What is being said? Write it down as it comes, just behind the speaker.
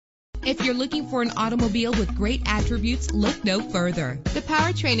If you're looking for an automobile with great attributes, look no further. The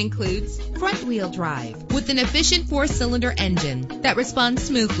powertrain includes front-wheel drive with an efficient 4-cylinder engine that responds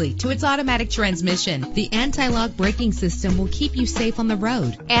smoothly to its automatic transmission. The anti-lock braking system will keep you safe on the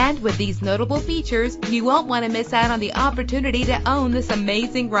road. And with these notable features, you won't want to miss out on the opportunity to own this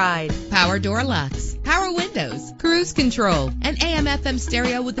amazing ride. Power door locks, power windows, cruise control, an AM/FM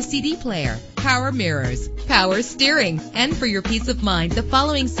stereo with a CD player, power mirrors, power steering. And for your peace of mind, the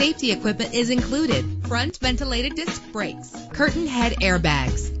following safety equipment is included: front ventilated disc brakes, curtain head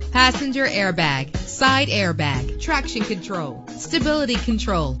airbags, passenger airbag, side airbag, traction control, stability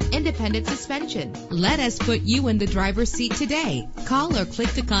control, independent suspension. Let us put you in the driver's seat today. Call or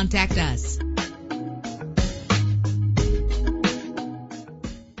click to contact us.